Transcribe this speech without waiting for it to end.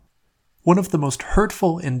One of the most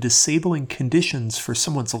hurtful and disabling conditions for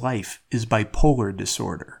someone's life is bipolar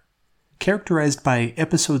disorder. Characterized by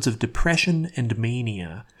episodes of depression and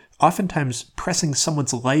mania, oftentimes pressing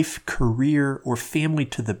someone's life, career, or family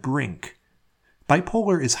to the brink,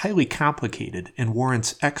 bipolar is highly complicated and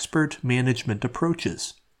warrants expert management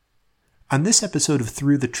approaches. On this episode of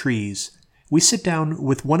Through the Trees, we sit down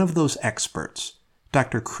with one of those experts,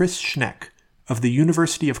 Dr. Chris Schneck of the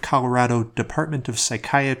University of Colorado Department of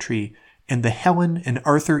Psychiatry and the Helen and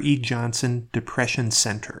Arthur E. Johnson Depression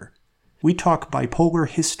Center. We talk bipolar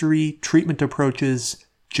history, treatment approaches,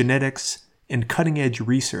 genetics, and cutting-edge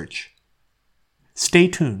research. Stay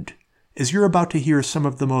tuned, as you're about to hear some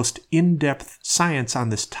of the most in-depth science on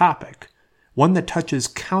this topic, one that touches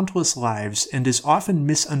countless lives and is often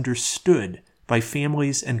misunderstood by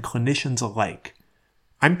families and clinicians alike.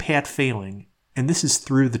 I'm Pat Failing, and this is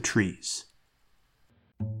Through the Trees.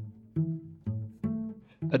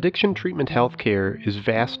 Addiction treatment healthcare is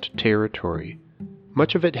vast territory,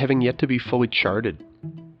 much of it having yet to be fully charted.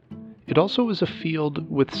 It also is a field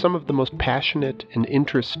with some of the most passionate and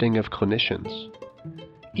interesting of clinicians.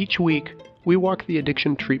 Each week, we walk the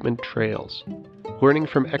addiction treatment trails, learning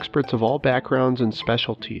from experts of all backgrounds and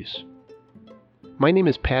specialties. My name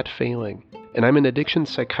is Pat Failing, and I'm an addiction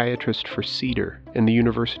psychiatrist for Cedar in the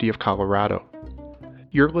University of Colorado.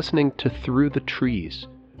 You're listening to Through the Trees,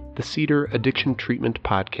 the Cedar Addiction Treatment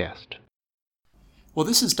Podcast. Well,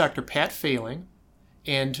 this is Dr. Pat Failing,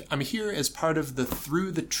 and I'm here as part of the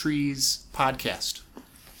Through the Trees podcast.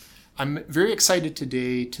 I'm very excited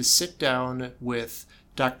today to sit down with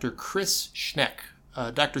Dr. Chris Schneck.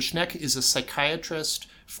 Dr. Schneck is a psychiatrist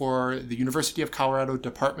for the University of Colorado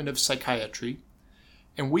Department of Psychiatry,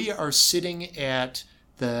 and we are sitting at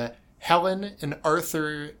the Helen and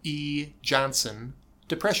Arthur E. Johnson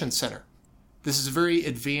Depression Center. This is a very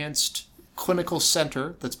advanced clinical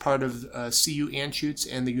center that's part of CU Anschutz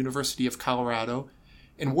and the University of Colorado.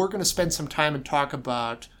 And we're going to spend some time and talk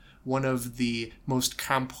about one of the most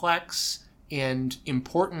complex and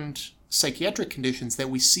important psychiatric conditions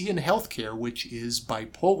that we see in healthcare, which is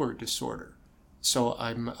bipolar disorder. So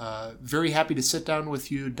I'm very happy to sit down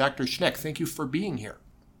with you, Dr. Schneck. Thank you for being here.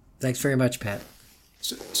 Thanks very much, Pat.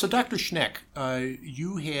 So Dr. Schneck,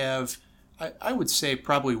 you have, I would say,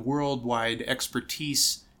 probably worldwide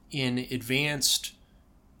expertise in advanced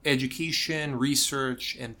education,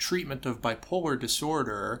 research, and treatment of bipolar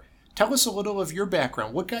disorder. Tell us a little of your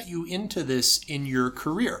background. What got you into this in your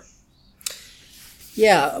career?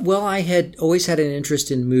 Yeah, well, I had always had an interest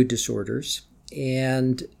in mood disorders.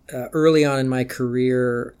 And early on in my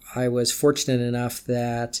career, I was fortunate enough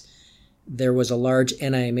that there was a large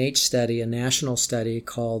NIMH study, a national study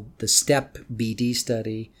called the STEP BD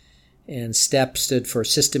study. And STEP stood for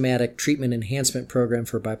Systematic Treatment Enhancement Program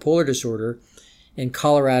for Bipolar Disorder. And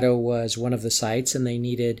Colorado was one of the sites, and they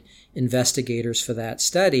needed investigators for that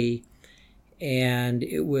study. And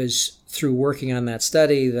it was through working on that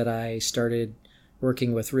study that I started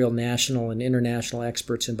working with real national and international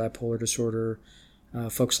experts in bipolar disorder,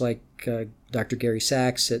 folks like Dr. Gary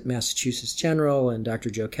Sachs at Massachusetts General and Dr.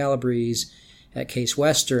 Joe Calabrese at Case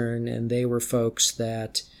Western. And they were folks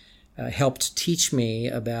that helped teach me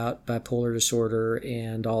about bipolar disorder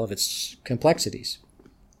and all of its complexities.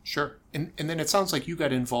 Sure. And then it sounds like you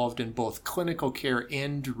got involved in both clinical care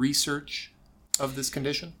and research of this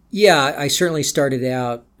condition? Yeah, I certainly started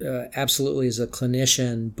out absolutely as a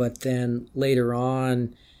clinician, but then later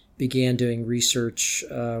on began doing research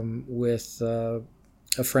with a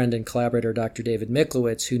friend and collaborator, Dr. David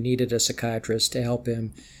Miklowitz, who needed a psychiatrist to help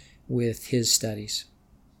him with his studies.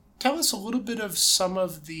 Tell us a little bit of some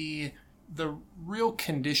of the real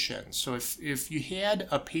conditions. So if you had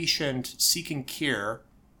a patient seeking care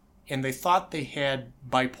and they thought they had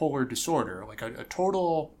bipolar disorder, like a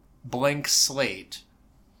total blank slate,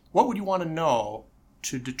 what would you want to know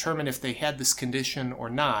to determine if they had this condition or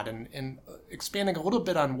not? And expanding a little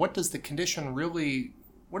bit on what does it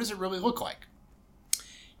really look like?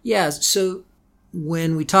 Yeah, so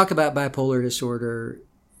when we talk about bipolar disorder,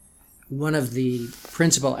 one of the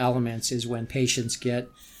principal elements is when patients get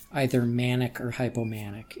either manic or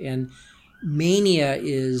hypomanic. And mania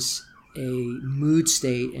is a mood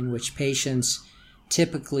state in which patients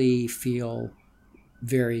typically feel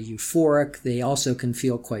very euphoric. They also can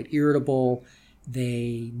feel quite irritable.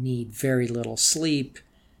 They need very little sleep.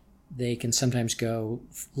 They can sometimes go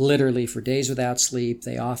literally for days without sleep.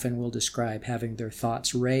 They often will describe having their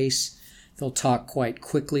thoughts race. They'll talk quite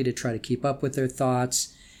quickly to try to keep up with their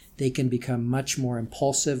thoughts. They can become much more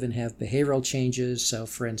impulsive and have behavioral changes. So,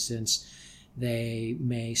 for instance, they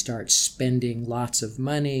may start spending lots of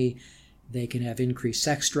money. They can have increased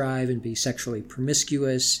sex drive and be sexually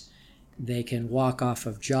promiscuous. They can walk off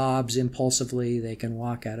of jobs impulsively. They can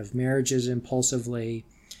walk out of marriages impulsively.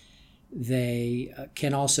 They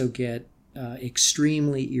can also get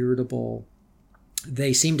extremely irritable.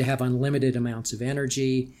 They seem to have unlimited amounts of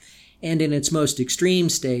energy. And in its most extreme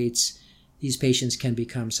states, these patients can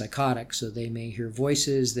become psychotic. So they may hear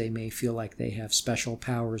voices. They may feel like they have special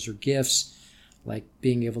powers or gifts, like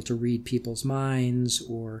being able to read people's minds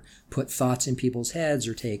or put thoughts in people's heads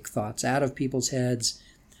or take thoughts out of people's heads.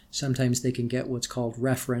 Sometimes they can get what's called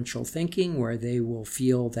referential thinking, where they will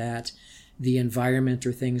feel that the environment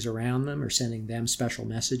or things around them are sending them special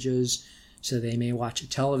messages. So they may watch a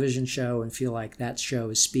television show and feel like that show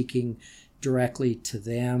is speaking directly to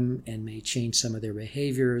them and may change some of their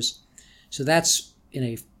behaviors. So that's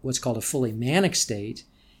in what's called a fully manic state.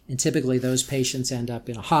 And typically those patients end up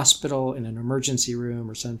in a hospital, in an emergency room,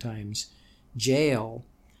 or sometimes jail.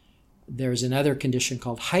 There's another condition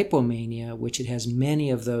called hypomania, which it has many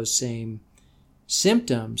of those same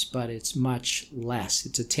symptoms, but it's much less.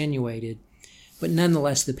 It's attenuated. But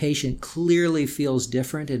nonetheless, the patient clearly feels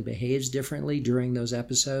different and behaves differently during those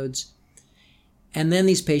episodes. And then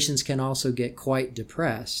these patients can also get quite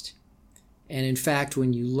depressed. And in fact,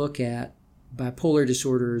 when you look at bipolar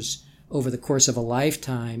disorders over the course of a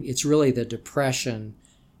lifetime, it's really the depression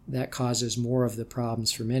that causes more of the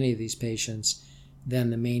problems for many of these patients than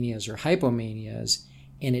the manias or hypomanias,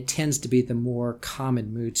 and it tends to be the more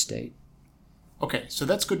common mood state. Okay, so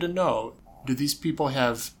that's good to know. Do these people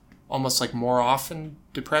have almost like more often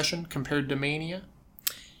depression compared to mania?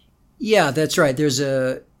 Yeah, that's right. There's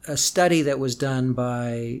a study that was done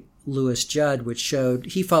by Lewis Judd, which showed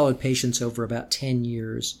he followed patients over about 10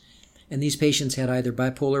 years. And these patients had either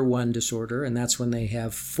bipolar 1 disorder, and that's when they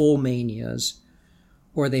have full manias,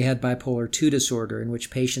 or they had bipolar 2 disorder, in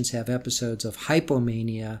which patients have episodes of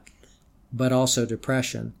hypomania, but also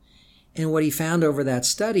depression. And what he found over that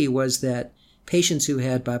study was that patients who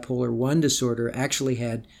had bipolar 1 disorder actually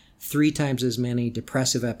had 3 times as many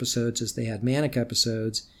depressive episodes as they had manic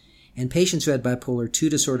episodes, and patients who had bipolar 2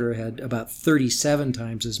 disorder had about 37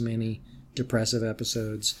 times as many depressive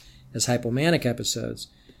episodes as hypomanic episodes.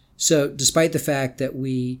 So despite the fact that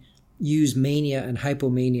we use mania and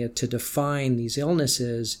hypomania to define these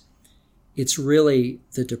illnesses, it's really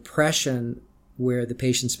the depression where the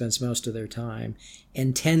patient spends most of their time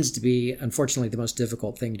and tends to be, unfortunately, the most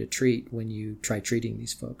difficult thing to treat when you try treating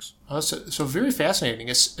these folks. So very fascinating,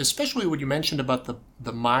 especially what you mentioned about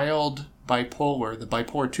the mild bipolar, the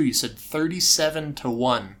bipolar 2. You said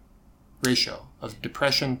 37-1 ratio of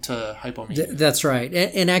depression to hypomania. That's right.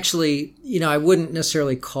 And actually, I wouldn't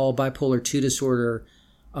necessarily call bipolar 2 disorder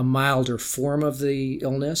a milder form of the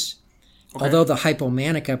illness, okay, although the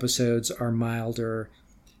hypomanic episodes are milder.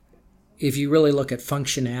 If you really look at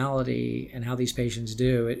functionality and how these patients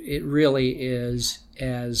do, it really is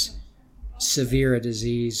as severe a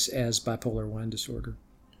disease as bipolar 1 disorder.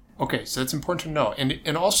 Okay, so that's important to know.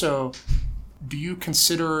 And also, do you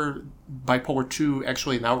consider bipolar 2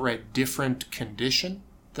 actually an outright different condition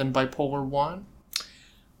than bipolar 1?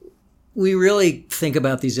 We really think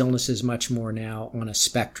about these illnesses much more now on a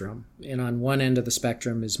spectrum. And on one end of the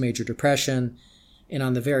spectrum is major depression, and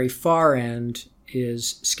on the very far end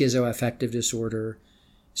is schizoaffective disorder.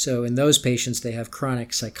 So in those patients, they have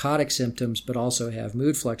chronic psychotic symptoms, but also have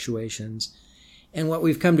mood fluctuations. And what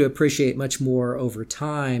we've come to appreciate much more over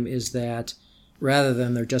time is that rather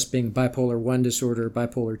than there just being bipolar 1 disorder,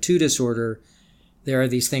 bipolar 2 disorder, there are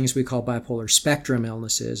these things we call bipolar spectrum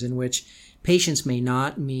illnesses, in which patients may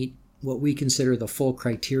not meet what we consider the full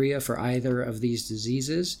criteria for either of these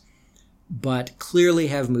diseases, but clearly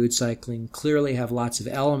have mood cycling, clearly have lots of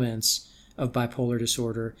elements of bipolar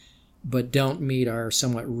disorder, but don't meet our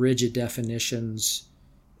somewhat rigid definitions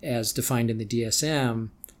as defined in the DSM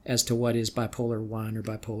as to what is bipolar 1 or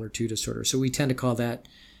bipolar 2 disorder. So we tend to call that,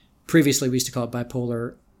 previously we used to call it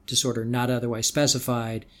bipolar disorder not otherwise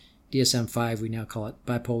specified. DSM-5, we now call it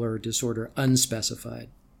bipolar disorder unspecified.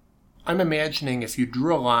 I'm imagining if you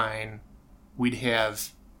drew a line, we'd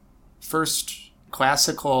have first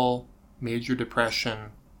classical major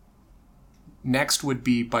depression, next would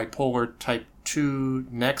be bipolar type 2,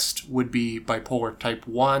 next would be bipolar type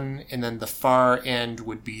 1, and then the far end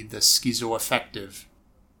would be the schizoaffective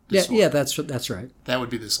disorder. Yeah, that's right. That would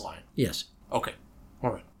be this line. Yes. Okay.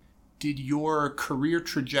 All right. Did your career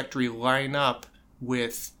trajectory line up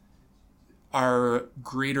with our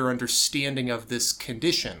greater understanding of this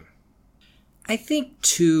condition? I think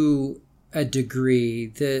to a degree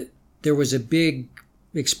that there was a big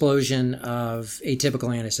explosion of atypical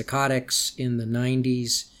antipsychotics in the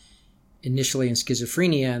 90s, initially in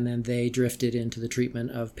schizophrenia, and then they drifted into the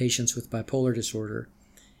treatment of patients with bipolar disorder.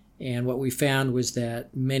 And what we found was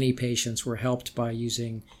that many patients were helped by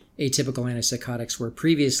using atypical antipsychotics, where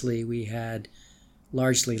previously we had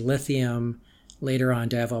largely lithium, later on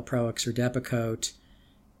divalproex or Depakote,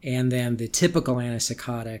 and then the typical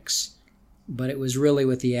antipsychotics. But it was really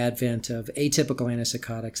with the advent of atypical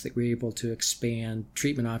antipsychotics that we were able to expand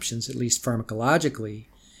treatment options, at least pharmacologically.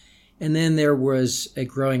 And then there was a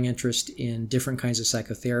growing interest in different kinds of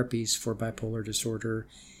psychotherapies for bipolar disorder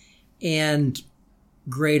and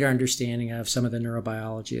greater understanding of some of the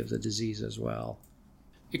neurobiology of the disease as well.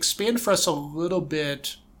 Expand for us a little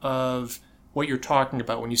bit of what you're talking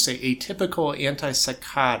about when you say atypical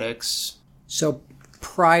antipsychotics. So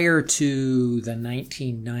prior to the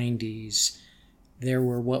 1990s, there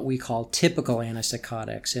were what we call typical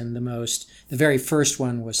antipsychotics, and the very first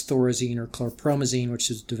one was thorazine or chlorpromazine, which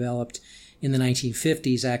was developed in the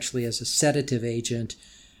 1950s actually as a sedative agent,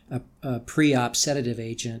 a pre-op sedative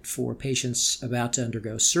agent for patients about to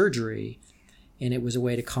undergo surgery, and it was a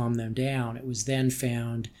way to calm them down. It was then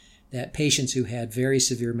found that patients who had very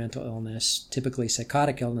severe mental illness, typically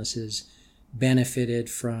psychotic illnesses, benefited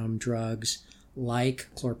from drugs like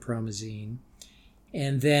chlorpromazine.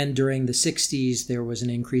 And then during the 60s, there was an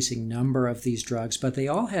increasing number of these drugs, but they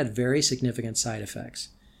all had very significant side effects.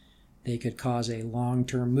 They could cause a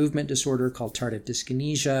long-term movement disorder called tardive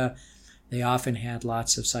dyskinesia. They often had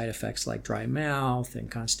lots of side effects like dry mouth and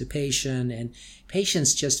constipation, and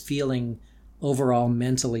patients just feeling overall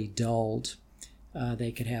mentally dulled.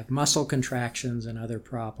 They could have muscle contractions and other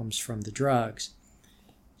problems from the drugs.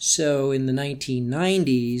 So in the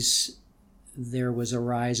 1990s, there was a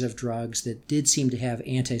rise of drugs that did seem to have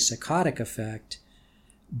antipsychotic effect,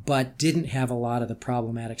 but didn't have a lot of the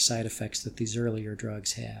problematic side effects that these earlier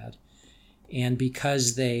drugs had. And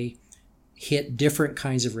because they hit different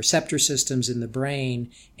kinds of receptor systems in the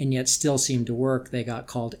brain and yet still seemed to work, they got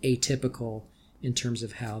called atypical in terms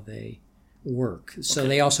of how they work. So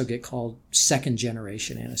they also get called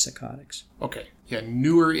second-generation antipsychotics. Okay. Yeah,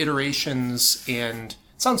 newer iterations, and it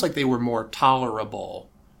sounds like they were more tolerable.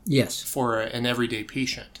 Yes. For an everyday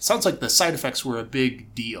patient. It sounds like the side effects were a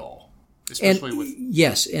big deal, especially with...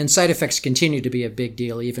 Yes, and side effects continue to be a big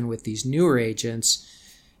deal even with these newer agents.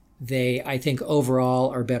 They, I think, overall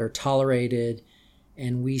are better tolerated,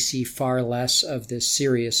 and we see far less of this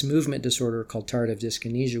serious movement disorder called tardive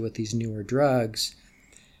dyskinesia with these newer drugs.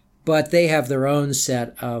 But they have their own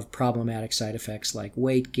set of problematic side effects like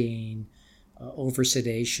weight gain,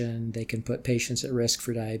 oversedation. They can put patients at risk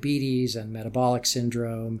for diabetes and metabolic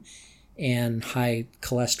syndrome and high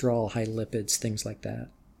cholesterol, high lipids, things like that.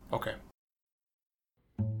 Okay.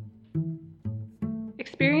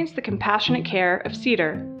 Experience the compassionate care of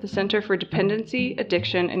CEDAR, the Center for Dependency,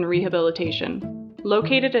 Addiction, and Rehabilitation.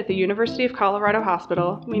 Located at the University of Colorado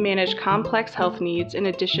Hospital, we manage complex health needs in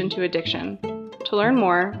addition to addiction. To learn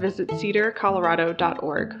more, visit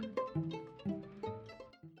cedarcolorado.org.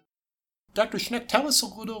 Dr. Schneck, tell us a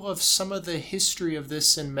little of some of the history of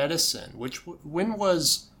this in medicine. When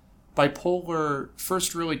was bipolar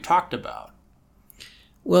first really talked about?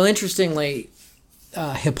 Well, interestingly,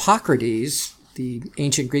 Hippocrates, the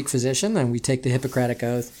ancient Greek physician, and we take the Hippocratic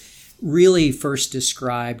Oath, really first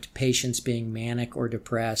described patients being manic or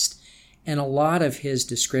depressed. And a lot of his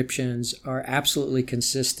descriptions are absolutely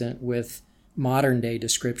consistent with modern-day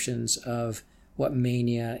descriptions of what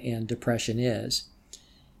mania and depression is.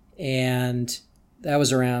 And that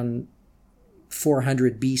was around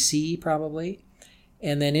 400 BC, probably.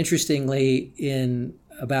 And then interestingly, in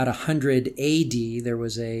about 100 AD, there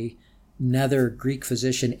was another Greek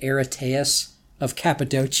physician, Aretaeus of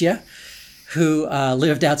Cappadocia, who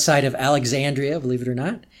lived outside of Alexandria, believe it or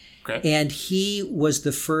not. Okay. And he was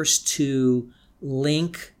the first to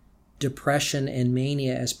link depression and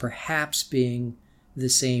mania as perhaps being the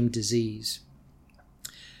same disease.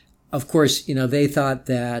 Of course, they thought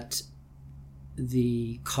that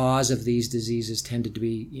the cause of these diseases tended to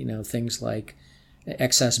be, things like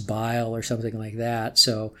excess bile or something like that.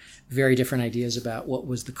 So very different ideas about what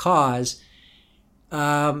was the cause.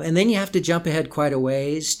 And then you have to jump ahead quite a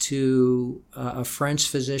ways to a French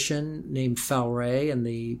physician named Falray in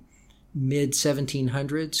the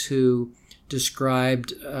mid-1700s who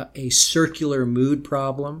described a circular mood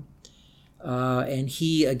problem. And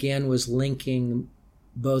he, again, was linking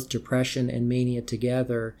both depression and mania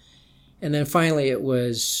together. And then finally it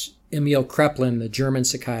was Emil Kraepelin, the German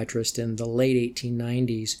psychiatrist in the late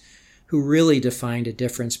 1890s, who really defined a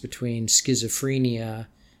difference between schizophrenia,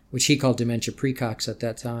 which he called dementia praecox at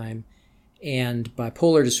that time, and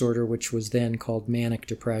bipolar disorder, which was then called manic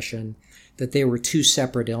depression, that they were two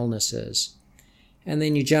separate illnesses. And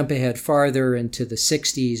then you jump ahead farther into the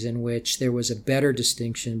 60s, in which there was a better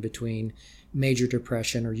distinction between major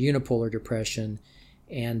depression or unipolar depression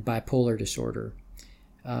and bipolar disorder.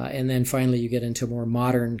 And then finally, you get into more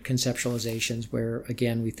modern conceptualizations where,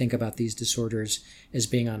 again, we think about these disorders as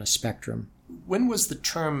being on a spectrum. When was the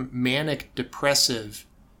term manic depressive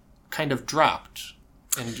kind of dropped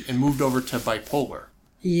and moved over to bipolar?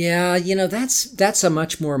 Yeah, that's a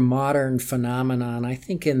much more modern phenomenon. I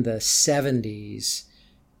think in the 70s,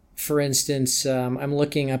 for instance, I'm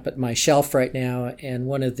looking up at my shelf right now, and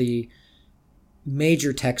one of the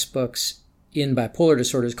major textbooks in bipolar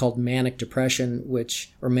disorder is called manic depression,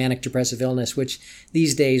 or manic depressive illness, which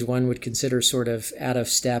these days one would consider sort of out of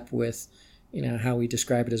step with, how we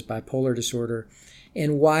describe it as bipolar disorder.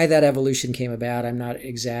 And why that evolution came about, I'm not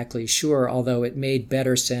exactly sure, although it made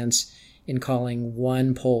better sense in calling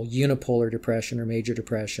one pole unipolar depression or major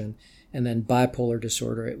depression, and then bipolar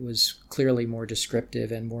disorder. It was clearly more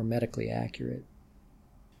descriptive and more medically accurate.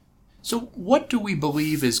 So what do we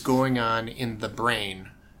believe is going on in the brain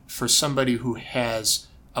for somebody who has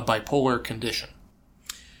a bipolar condition?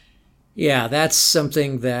 Yeah, that's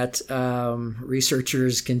something that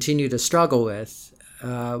researchers continue to struggle with.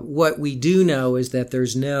 What we do know is that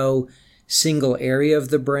there's no single area of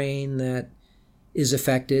the brain that is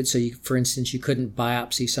affected. So, for instance, you couldn't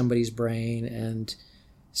biopsy somebody's brain and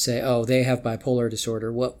say, oh, they have bipolar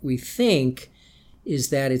disorder. What we think is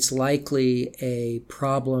that it's likely a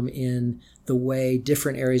problem in the way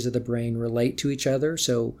different areas of the brain relate to each other.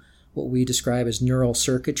 So what we describe as neural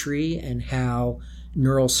circuitry and how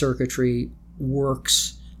neural circuitry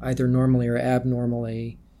works either normally or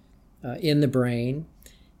abnormally in the brain.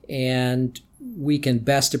 And we can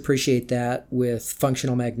best appreciate that with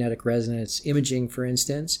functional magnetic resonance imaging, for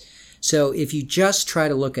instance. So if you just try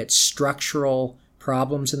to look at structural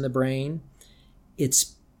problems in the brain,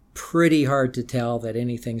 it's pretty hard to tell that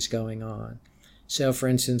anything's going on. So, for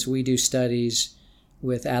instance, we do studies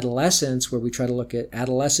with adolescents where we try to look at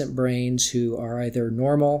adolescent brains who are either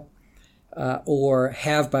normal or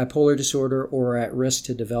have bipolar disorder or are at risk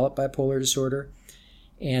to develop bipolar disorder.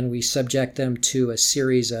 And we subject them to a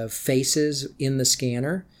series of faces in the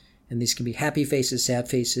scanner. And these can be happy faces, sad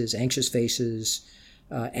faces, anxious faces,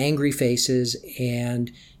 angry faces.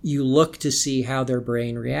 And you look to see how their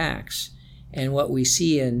brain reacts. And what we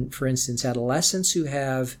see in, for instance, adolescents who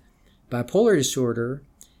have bipolar disorder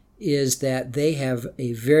is that they have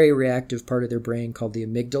a very reactive part of their brain called the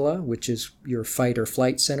amygdala, which is your fight or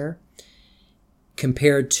flight center,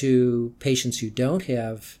 compared to patients who don't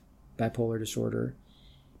have bipolar disorder.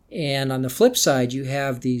 And on the flip side, you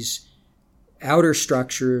have these outer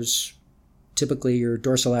structures, typically your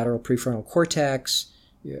dorsolateral prefrontal cortex,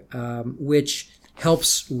 which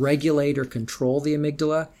helps regulate or control the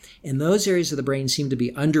amygdala. And those areas of the brain seem to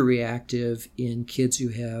be underreactive in kids who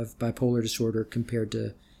have bipolar disorder compared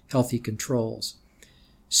to healthy controls.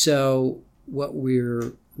 So what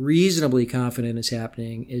we're reasonably confident is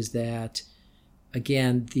happening is that,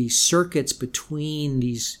 again, the circuits between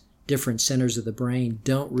these different centers of the brain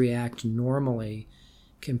don't react normally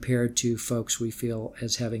compared to folks we feel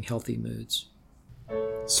as having healthy moods.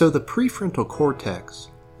 So the prefrontal cortex,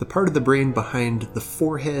 the part of the brain behind the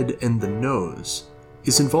forehead and the nose,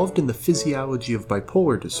 is involved in the physiology of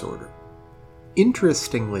bipolar disorder.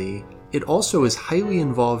 Interestingly, it also is highly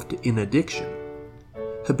involved in addiction.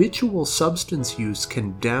 Habitual substance use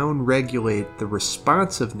can down-regulate the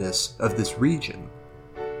responsiveness of this region.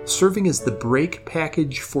 Serving as the brake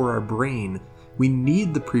package for our brain, we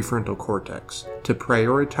need the prefrontal cortex to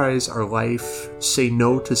prioritize our life, say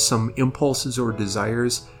no to some impulses or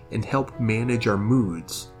desires, and help manage our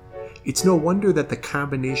moods. It's no wonder that the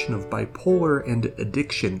combination of bipolar and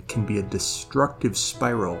addiction can be a destructive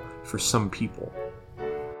spiral for some people.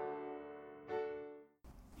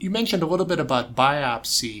 You mentioned a little bit about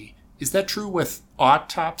biopsy. Is that true with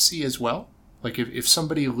autopsy as well? Like if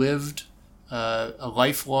somebody lived a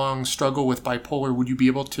lifelong struggle with bipolar, would you be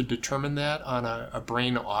able to determine that on a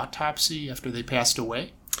brain autopsy after they passed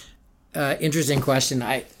away? Interesting question.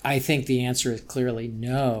 I think the answer is clearly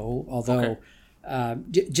no, although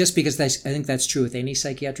just because I think that's true with any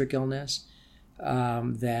psychiatric illness,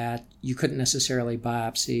 that you couldn't necessarily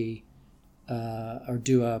biopsy or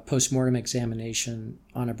do a postmortem examination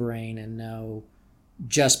on a brain and know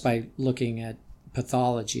just by looking at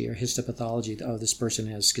pathology or histopathology, oh, this person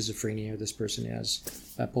has schizophrenia or this person has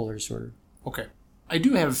bipolar disorder. Okay. I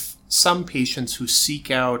do have some patients who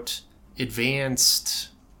seek out advanced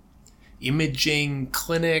imaging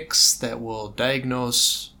clinics that will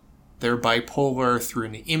diagnose their bipolar through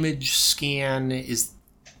an image scan.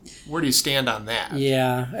 Where do you stand on that?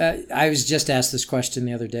 Yeah, I was just asked this question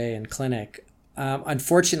the other day in clinic.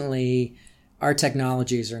 Unfortunately, our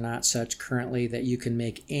technologies are not such currently that you can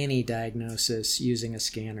make any diagnosis using a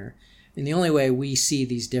scanner. And the only way we see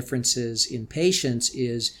these differences in patients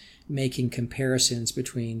is making comparisons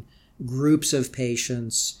between groups of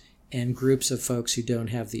patients and groups of folks who don't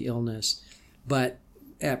have the illness. But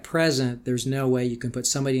at present, there's no way you can put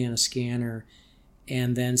somebody in a scanner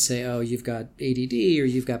and then say, oh, you've got ADD or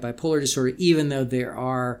you've got bipolar disorder, even though there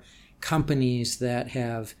are companies that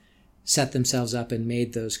have set themselves up and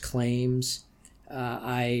made those claims.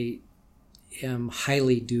 I am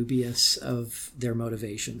highly dubious of their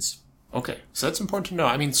motivations. Okay, so that's important to know.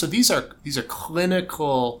 I mean, so these are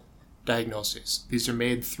clinical diagnoses. These are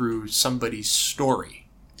made through somebody's story,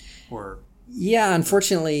 or yeah,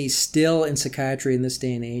 unfortunately, still in psychiatry in this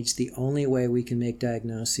day and age, the only way we can make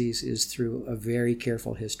diagnoses is through a very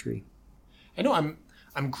careful history. I know I'm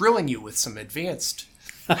grilling you with some advanced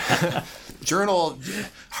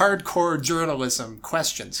hardcore journalism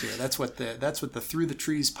questions here. That's what the Through the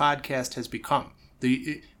Trees podcast has become.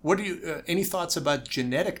 Any thoughts about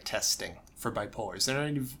genetic testing for bipolar?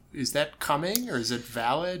 Is that coming, or is it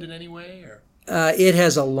valid in any way? Or it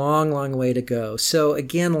has a long, long way to go. So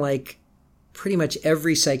again, like pretty much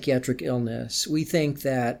every psychiatric illness, we think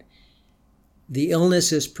that the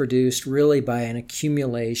illness is produced really by an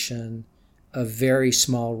accumulation of very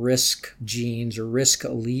small risk genes or risk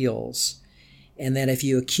alleles. And then if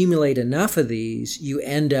you accumulate enough of these, you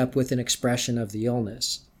end up with an expression of the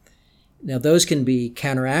illness. Now, those can be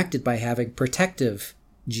counteracted by having protective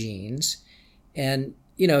genes. And,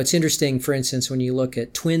 it's interesting, for instance, when you look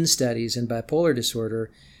at twin studies in bipolar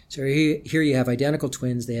disorder. So here you have identical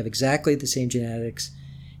twins. They have exactly the same genetics,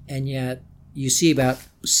 and yet you see about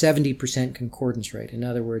 70% concordance rate. In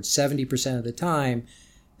other words, 70% of the time,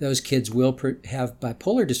 those kids will have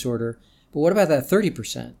bipolar disorder. But what about that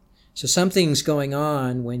 30%? So something's going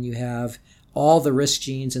on when you have all the risk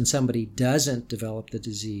genes and somebody doesn't develop the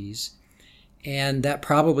disease. And that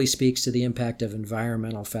probably speaks to the impact of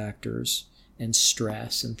environmental factors and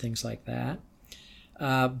stress and things like that.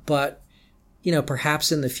 But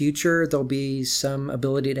perhaps in the future there'll be some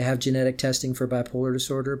ability to have genetic testing for bipolar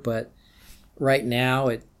disorder, but right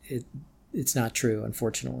now it's not true,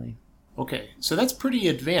 unfortunately. Okay, so that's pretty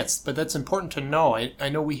advanced, but that's important to know. I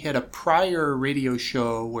know we had a prior radio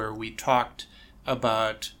show where we talked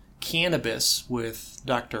about cannabis with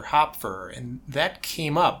Dr. Hopfer, and that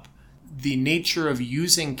came up. The nature of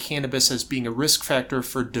using cannabis as being a risk factor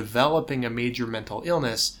for developing a major mental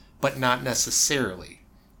illness, but not necessarily.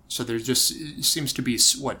 So there just seems to be,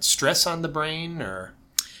 stress on the brain, or?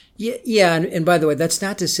 Yeah, and by the way, that's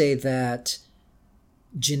not to say that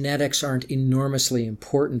genetics aren't enormously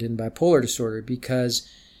important in bipolar disorder, because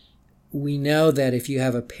we know that if you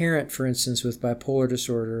have a parent, for instance, with bipolar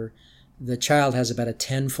disorder, the child has about a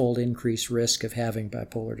 10-fold increased risk of having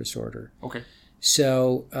bipolar disorder. Okay.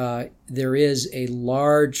 So there is a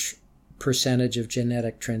large percentage of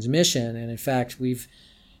genetic transmission, and in fact,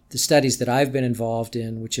 the studies that I've been involved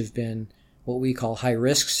in, which have been what we call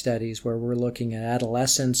high-risk studies, where we're looking at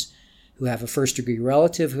adolescents who have a first-degree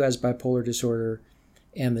relative who has bipolar disorder,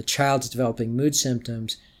 and the child's developing mood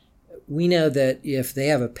symptoms. We know that if they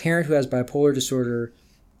have a parent who has bipolar disorder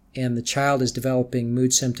and the child is developing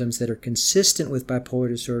mood symptoms that are consistent with bipolar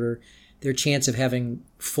disorder, their chance of having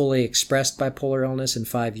fully expressed bipolar illness in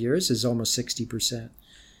 5 years is almost 60%.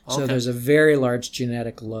 So Okay. There's a very large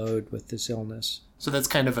genetic load with this illness. So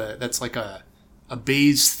that's like a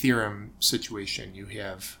Bayes theorem situation. You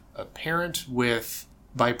have a parent with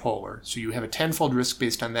bipolar, so you have a 10-fold risk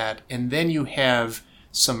based on that, and then you have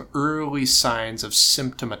some early signs of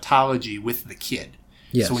symptomatology with the kid.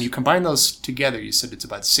 Yes. So when you combine those together, you said it's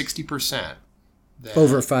about 60%.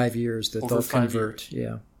 Over 5 years that Over they'll 5 convert. years.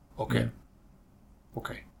 Yeah. Okay. Yeah.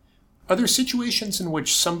 Okay. Are there situations in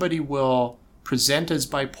which somebody will present as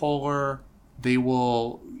bipolar, it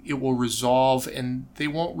will resolve, and they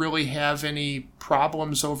won't really have any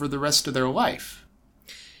problems over the rest of their life?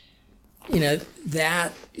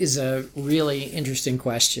 That is a really interesting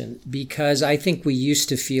question, because I think we used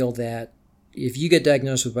to feel that if you get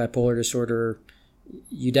diagnosed with bipolar disorder,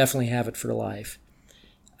 you definitely have it for life.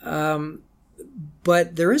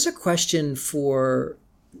 But there is a question for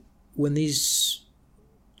when these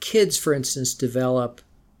kids, for instance, develop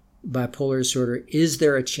bipolar disorder, is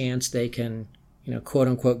there a chance they can, quote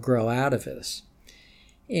unquote, grow out of this?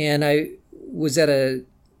 And I was at a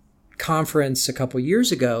conference a couple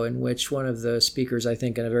years ago in which one of the speakers, I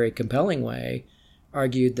think in a very compelling way,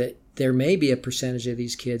 argued that there may be a percentage of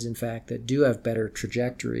these kids, in fact, that do have better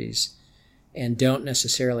trajectories and don't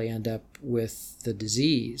necessarily end up with the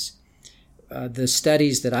disease. The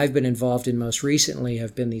studies that I've been involved in most recently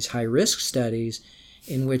have been these high-risk studies,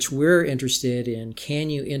 in which we're interested in, can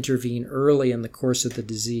you intervene early in the course of the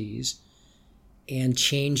disease and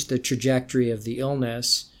change the trajectory of the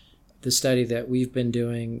illness. The study that we've been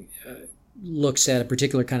doing looks at a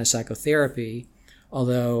particular kind of psychotherapy,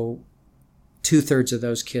 although 2/3 of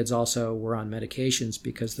those kids also were on medications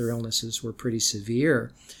because their illnesses were pretty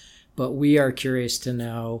severe. But we are curious to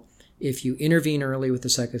know, if you intervene early with the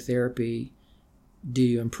psychotherapy, do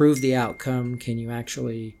you improve the outcome? Can you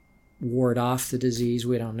actually ward off the disease?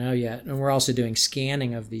 We don't know yet. And we're also doing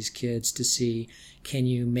scanning of these kids to see, can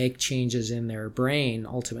you make changes in their brain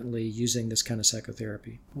ultimately using this kind of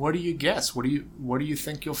psychotherapy? What do you guess? What do you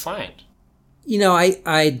think you'll find?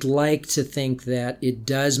 I'd like to think that it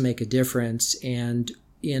does make a difference. And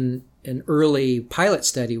in an early pilot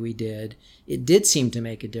study we did, it did seem to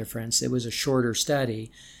make a difference. It was a shorter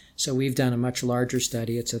study. So we've done a much larger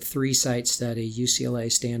study. It's a 3-site study, UCLA,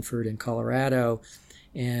 Stanford, and Colorado.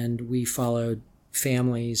 And we followed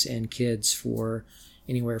families and kids for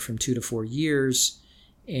anywhere from 2 to 4 years.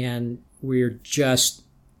 And we're just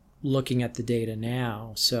looking at the data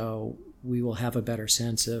now. So we will have a better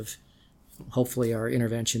sense of, hopefully our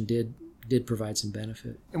intervention did provide some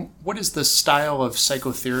benefit. And what is the style of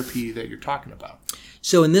psychotherapy that you're talking about?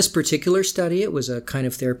 So in this particular study, it was a kind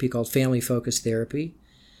of therapy called family-focused therapy,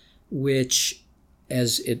 which,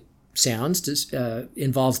 as it sounds,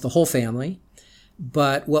 involves the whole family.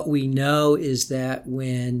 But what we know is that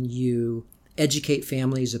when you educate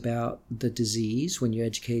families about the disease, when you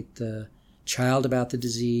educate the child about the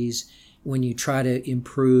disease, when you try to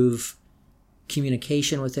improve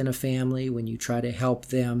communication within a family, when you try to help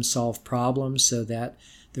them solve problems so that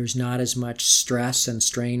there's not as much stress and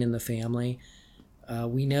strain in the family,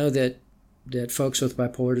 we know that folks with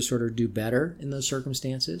bipolar disorder do better in those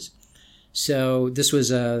circumstances. So this was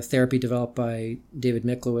a therapy developed by David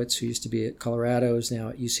Miklowitz, who used to be at Colorado, is now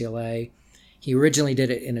at UCLA. He originally did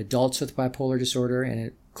it in adults with bipolar disorder, and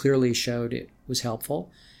it clearly showed it was helpful.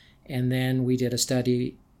 And then we did a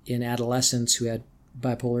study in adolescents who had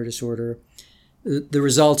bipolar disorder. The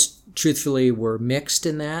results, truthfully, were mixed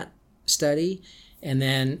in that study, and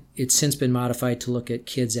then it's since been modified to look at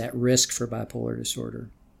kids at risk for bipolar disorder.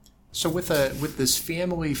 So with this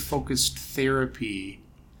family-focused therapy,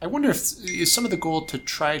 I wonder if is some of the goal to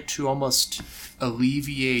try to almost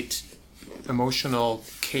alleviate emotional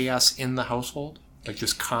chaos in the household, like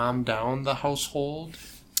just calm down the household?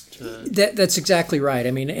 That's exactly right.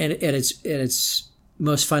 I mean, at its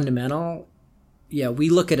most fundamental, we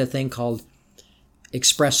look at a thing called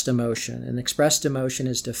expressed emotion. And expressed emotion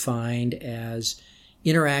is defined as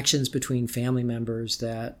interactions between family members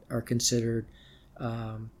that are considered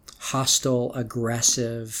hostile,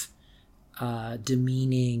 aggressive,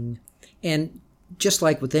 demeaning. And just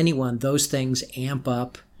like with anyone, those things amp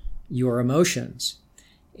up your emotions.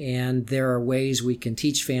 And there are ways we can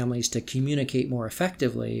teach families to communicate more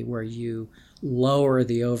effectively, where you lower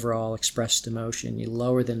the overall expressed emotion, you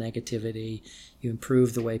lower the negativity, you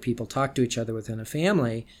improve the way people talk to each other within a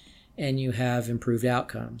family, and you have improved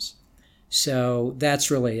outcomes. So that's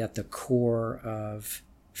really at the core of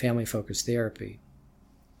family-focused therapy.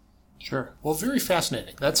 Sure. Well, very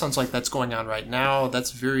fascinating. That sounds like that's going on right now.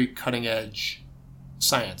 That's very cutting-edge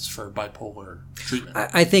science for bipolar treatment.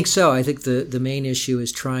 I think so. I think the main issue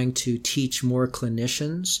is trying to teach more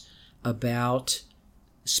clinicians about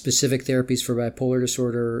specific therapies for bipolar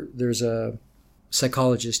disorder. There's a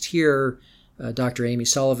psychologist here, Dr. Amy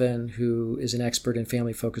Sullivan, who is an expert in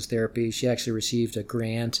family-focused therapy. She actually received a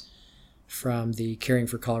grant from the Caring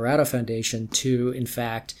for Colorado Foundation to, in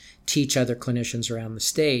fact, teach other clinicians around the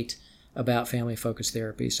state about family-focused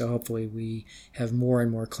therapy. So hopefully we have more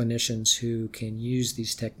and more clinicians who can use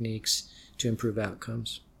these techniques to improve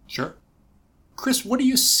outcomes. Sure. Chris, what do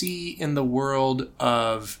you see in the world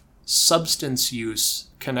of substance use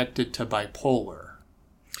connected to bipolar?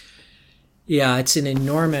 Yeah, it's an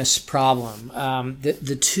enormous problem.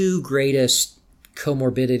 The two greatest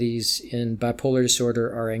comorbidities in bipolar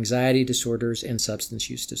disorder are anxiety disorders and substance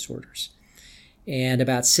use disorders. And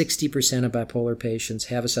about 60% of bipolar patients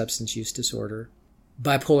have a substance use disorder.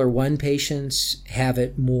 Bipolar 1 patients have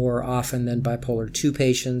it more often than bipolar 2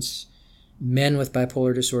 patients. Men with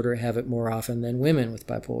bipolar disorder have it more often than women with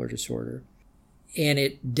bipolar disorder. And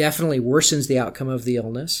it definitely worsens the outcome of the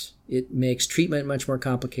illness. It makes treatment much more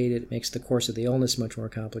complicated. It makes the course of the illness much more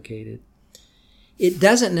complicated. It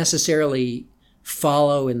doesn't necessarily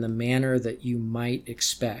follow in the manner that you might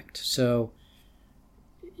expect. So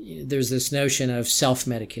there's this notion of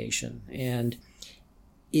self-medication, and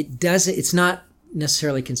it's not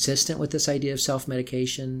necessarily consistent with this idea of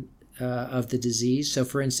self-medication of the disease. So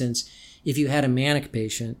for instance, if you had a manic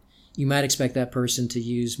patient, you might expect that person to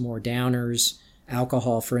use more downers,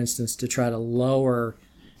 alcohol, for instance, to try to lower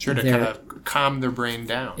Sure, to kind of calm their brain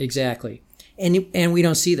down. Exactly. And we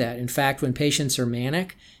don't see that. In fact, when patients are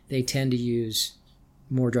manic, they tend to use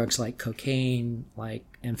more drugs like cocaine, like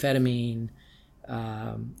amphetamine,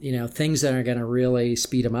 things that are going to really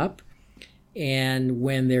speed them up. And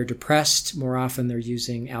when they're depressed, more often they're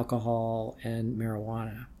using alcohol and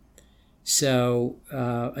marijuana. So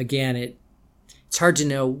again, it's hard to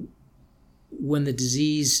know when the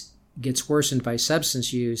disease gets worsened by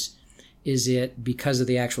substance use. Is it because of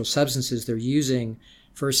the actual substances they're using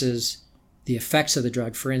versus the effects of the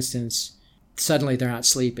drug? For instance, suddenly they're not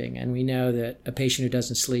sleeping, and we know that a patient who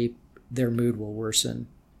doesn't sleep, their mood will worsen.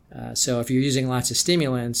 So if you're using lots of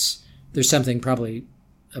stimulants, there's something probably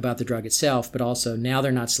about the drug itself, but also now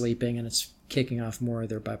they're not sleeping and it's kicking off more of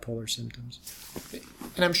their bipolar symptoms.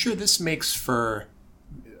 And I'm sure this makes for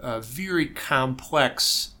very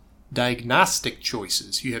complex diagnostic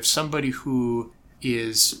choices. You have somebody who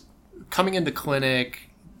is coming into clinic,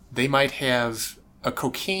 they might have a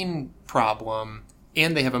cocaine problem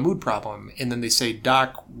and they have a mood problem, and then they say,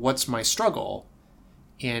 "Doc, what's my struggle?"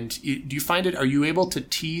 And do you find are you able to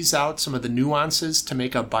tease out some of the nuances to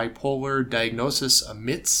make a bipolar diagnosis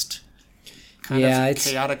amidst kind of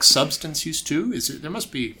chaotic substance use too? There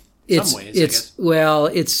must be some ways, I guess. Well,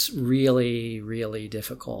 it's really, really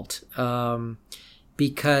difficult.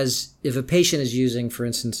 Because if a patient is using, for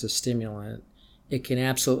instance, a stimulant, it can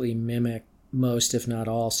absolutely mimic most, if not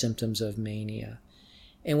all, symptoms of mania.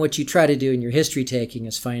 And what you try to do in your history taking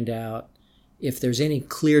is find out if there's any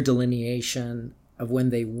clear delineation of when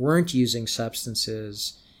they weren't using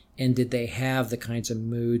substances and did they have the kinds of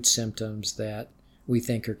mood symptoms that we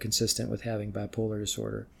think are consistent with having bipolar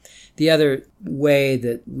disorder. The other way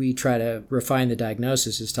that we try to refine the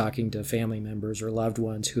diagnosis is talking to family members or loved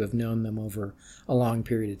ones who have known them over a long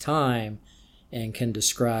period of time and can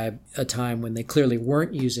describe a time when they clearly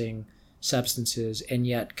weren't using substances and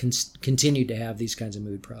yet continued to have these kinds of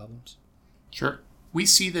mood problems. Sure. We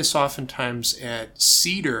see this oftentimes at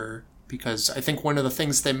Cedar because I think one of the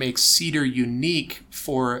things that makes Cedar unique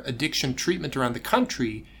for addiction treatment around the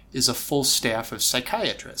country is a full staff of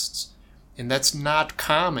psychiatrists. And that's not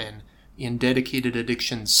common in dedicated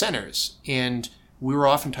addiction centers. And we were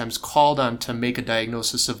oftentimes called on to make a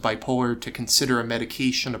diagnosis of bipolar, to consider a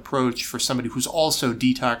medication approach for somebody who's also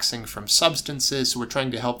detoxing from substances. So we're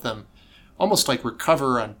trying to help them almost like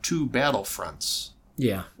recover on two battlefronts.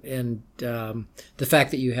 Yeah, and the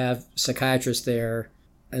fact that you have psychiatrists there,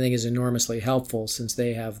 I think, is enormously helpful since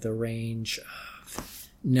they have the range of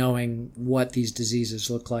knowing what these diseases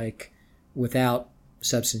look like without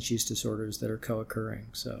substance use disorders that are co-occurring.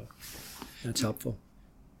 So that's helpful.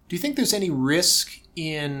 Do you think there's any risk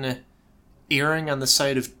in erring on the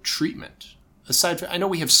side of treatment? I know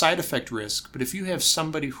we have side effect risk, but if you have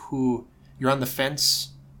somebody who you're on the fence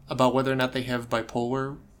about whether or not they have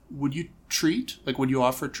bipolar, would you treat? Like, would you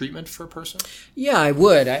offer treatment for a person? Yeah, I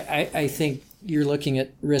would. I think you're looking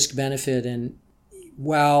at risk-benefit, and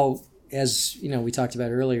while, as we talked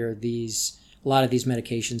about earlier, a lot of these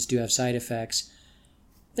medications do have side effects,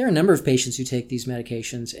 there are a number of patients who take these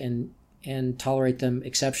medications and tolerate them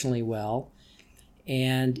exceptionally well.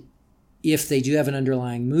 And if they do have an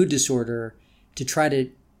underlying mood disorder, to try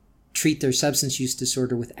to treat their substance use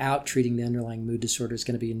disorder without treating the underlying mood disorder is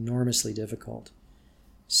going to be enormously difficult.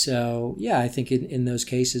 So, yeah, I think in those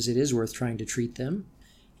cases it is worth trying to treat them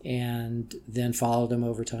and then follow them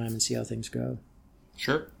over time and see how things go.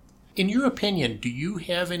 Sure. In your opinion, do you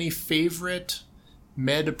have any favorite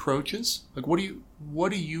med approaches? Like, what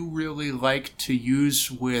do you really like to use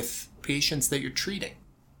with patients that you're treating?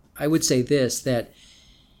 I would say this, that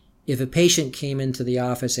if a patient came into the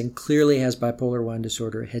office and clearly has bipolar I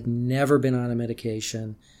disorder, had never been on a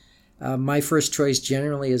medication, my first choice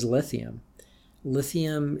generally is lithium.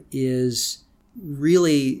 Lithium is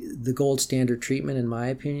really the gold standard treatment, in my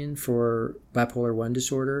opinion, for bipolar I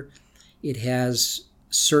disorder. It has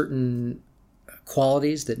certain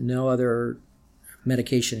qualities that no other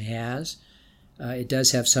medication has. It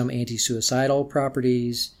does have some anti-suicidal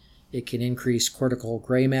properties. It can increase cortical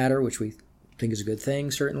gray matter, which we think is a good thing,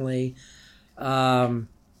 certainly. And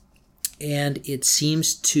it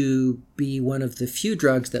seems to be one of the few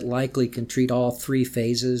drugs that likely can treat all three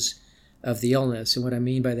phases of the illness. And what I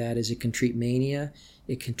mean by that is it can treat mania,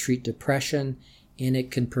 it can treat depression, and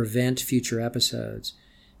it can prevent future episodes.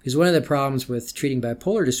 Because one of the problems with treating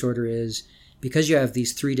bipolar disorder is because you have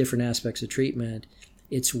these three different aspects of treatment,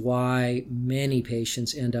 it's why many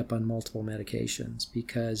patients end up on multiple medications,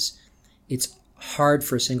 because it's hard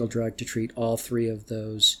for a single drug to treat all three of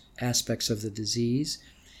those aspects of the disease.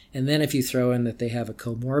 And then if you throw in that they have a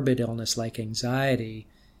comorbid illness like anxiety,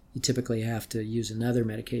 you typically have to use another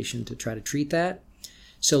medication to try to treat that.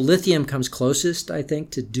 So lithium comes closest, I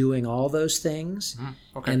think, to doing all those things.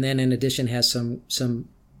 Okay. And then in addition has some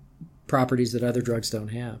properties that other drugs don't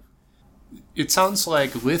have. It sounds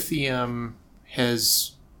like lithium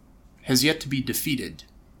has yet to be defeated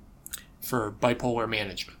for bipolar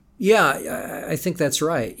management. Yeah, I think that's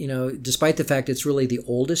right. Despite the fact it's really the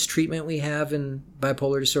oldest treatment we have in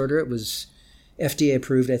bipolar disorder, it was FDA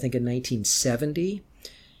approved, I think, in 1970.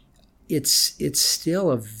 It's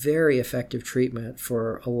still a very effective treatment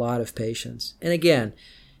for a lot of patients. And again,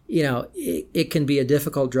 it can be a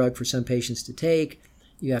difficult drug for some patients to take.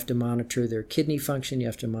 You have to monitor their kidney function. You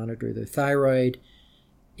have to monitor their thyroid.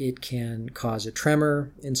 It can cause a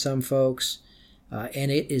tremor in some folks.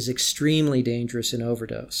 And it is extremely dangerous in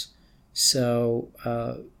overdose. So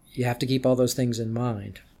you have to keep all those things in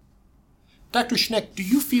mind. Dr. Schneck, do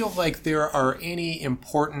you feel like there are any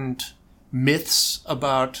important myths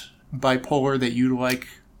about bipolar that you'd like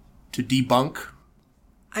to debunk?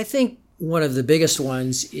 I think one of the biggest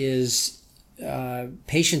ones is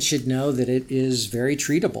patients should know that it is very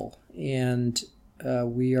treatable. And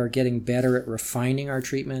we are getting better at refining our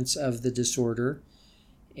treatments of the disorder.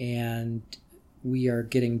 And we are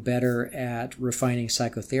getting better at refining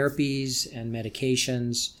psychotherapies and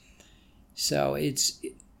medications. So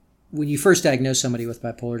when you first diagnose somebody with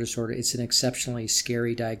bipolar disorder, it's an exceptionally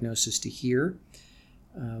scary diagnosis to hear,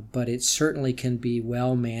 but it certainly can be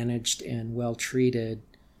well managed and well treated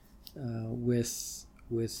with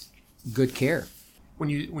good care. When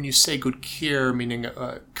you say good care, meaning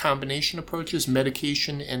combination approaches,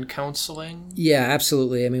 medication and counseling? Yeah,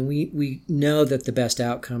 absolutely. I mean, we know that the best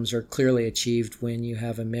outcomes are clearly achieved when you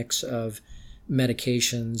have a mix of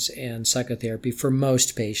medications and psychotherapy for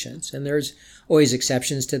most patients. And there's always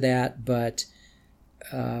exceptions to that, but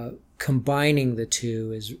combining the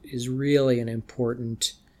two is really an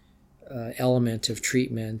important element of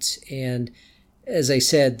treatment. And as I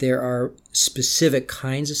said, there are specific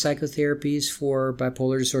kinds of psychotherapies for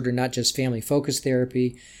bipolar disorder, not just family-focused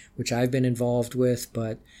therapy, which I've been involved with,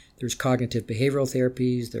 but there's cognitive behavioral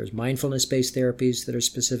therapies, there's mindfulness-based therapies that are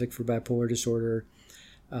specific for bipolar disorder,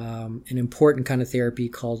 an important kind of therapy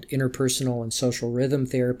called interpersonal and social rhythm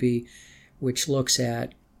therapy, which looks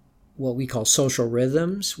at what we call social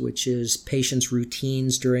rhythms, which is patients'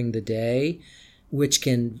 routines during the day, which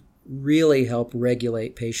can really help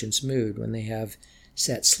regulate patients' mood when they have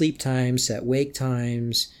set sleep times, set wake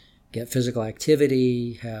times, get physical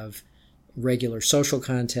activity, have regular social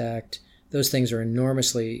contact. Those things are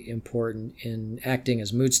enormously important in acting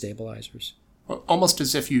as mood stabilizers. Well, almost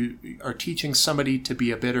as if you are teaching somebody to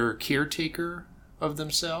be a better caretaker of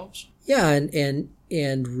themselves? Yeah,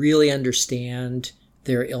 and really understand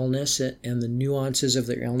their illness and the nuances of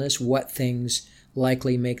their illness, what things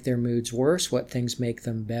likely make their moods worse, what things make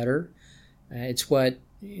them better. It's what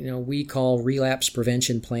we call relapse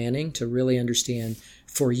prevention planning, to really understand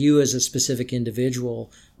for you as a specific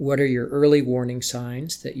individual, what are your early warning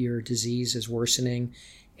signs that your disease is worsening,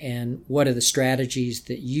 and what are the strategies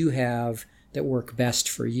that you have that work best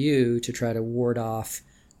for you to try to ward off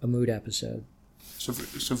a mood episode. So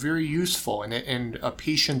very useful and a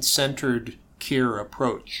patient-centered care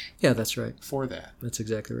approach. Yeah, that's right. For that. That's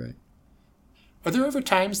exactly right. Are there ever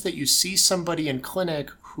times that you see somebody in clinic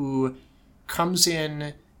who comes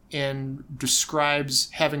in and describes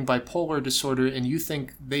having bipolar disorder and you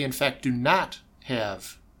think they in fact do not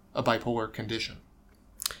have a bipolar condition?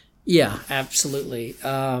 Yeah, absolutely.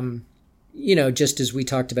 Just as we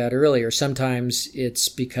talked about earlier, sometimes it's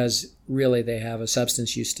because really they have a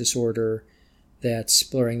substance use disorder that's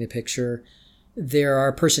blurring the picture. There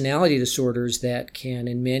are personality disorders that can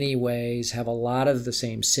in many ways have a lot of the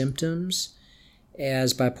same symptoms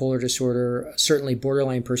as bipolar disorder, certainly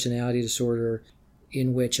borderline personality disorder,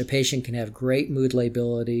 in which a patient can have great mood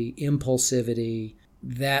lability, impulsivity,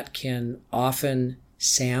 that can often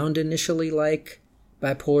sound initially like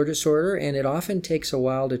bipolar disorder, and it often takes a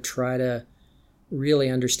while to try to really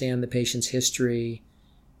understand the patient's history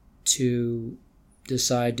to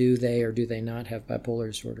decide do they or do they not have bipolar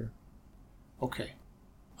disorder. Okay.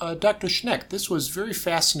 Dr. Schneck, this was very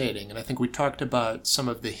fascinating, and I think we talked about some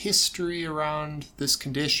of the history around this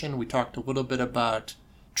condition. We talked a little bit about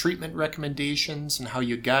treatment recommendations and how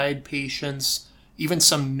you guide patients, even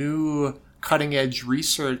some new cutting-edge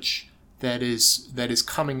research that is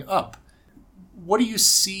coming up. What do you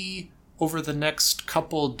see over the next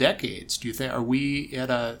couple decades? Do you think, are we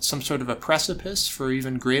at some sort of a precipice for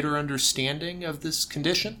even greater understanding of this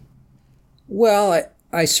condition? Well,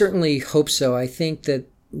 I certainly hope so. I think that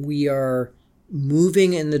we are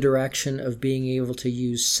moving in the direction of being able to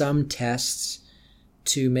use some tests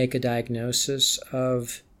to make a diagnosis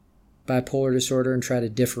of bipolar disorder and try to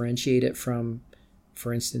differentiate it from,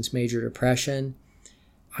 for instance, major depression.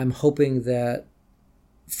 I'm hoping that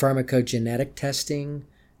pharmacogenetic testing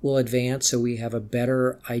will advance so we have a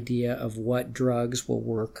better idea of what drugs will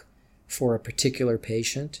work for a particular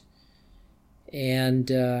patient. And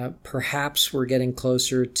perhaps we're getting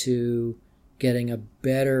closer to getting a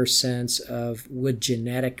better sense of would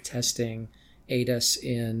genetic testing aid us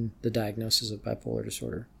in the diagnosis of bipolar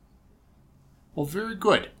disorder. Well, very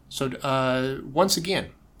good. So once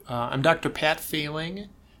again, I'm Dr. Pat Failing.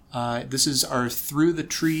 This is our Through the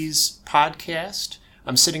Trees podcast.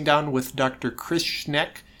 I'm sitting down with Dr. Chris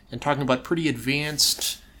Schneck and talking about pretty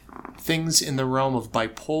advanced things in the realm of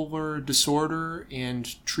bipolar disorder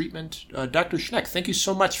and treatment. Dr. Schneck, thank you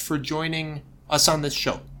so much for joining us on this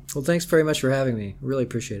show. Well, thanks very much for having me. Really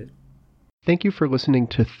appreciate it. Thank you for listening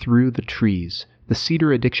to Through the Trees, the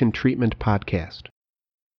Cedar Addiction Treatment Podcast.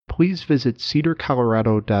 Please visit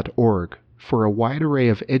cedarcolorado.org for a wide array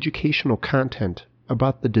of educational content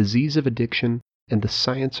about the disease of addiction and the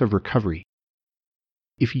science of recovery.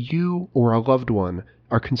 If you or a loved one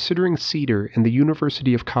are considering Cedar and the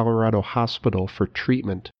University of Colorado Hospital for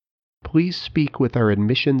treatment, please speak with our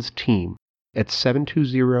admissions team at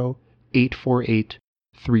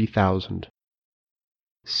 720-848-3000.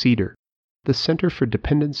 Cedar, the Center for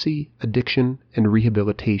Dependency, Addiction, and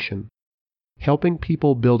Rehabilitation, helping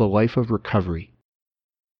people build a life of recovery.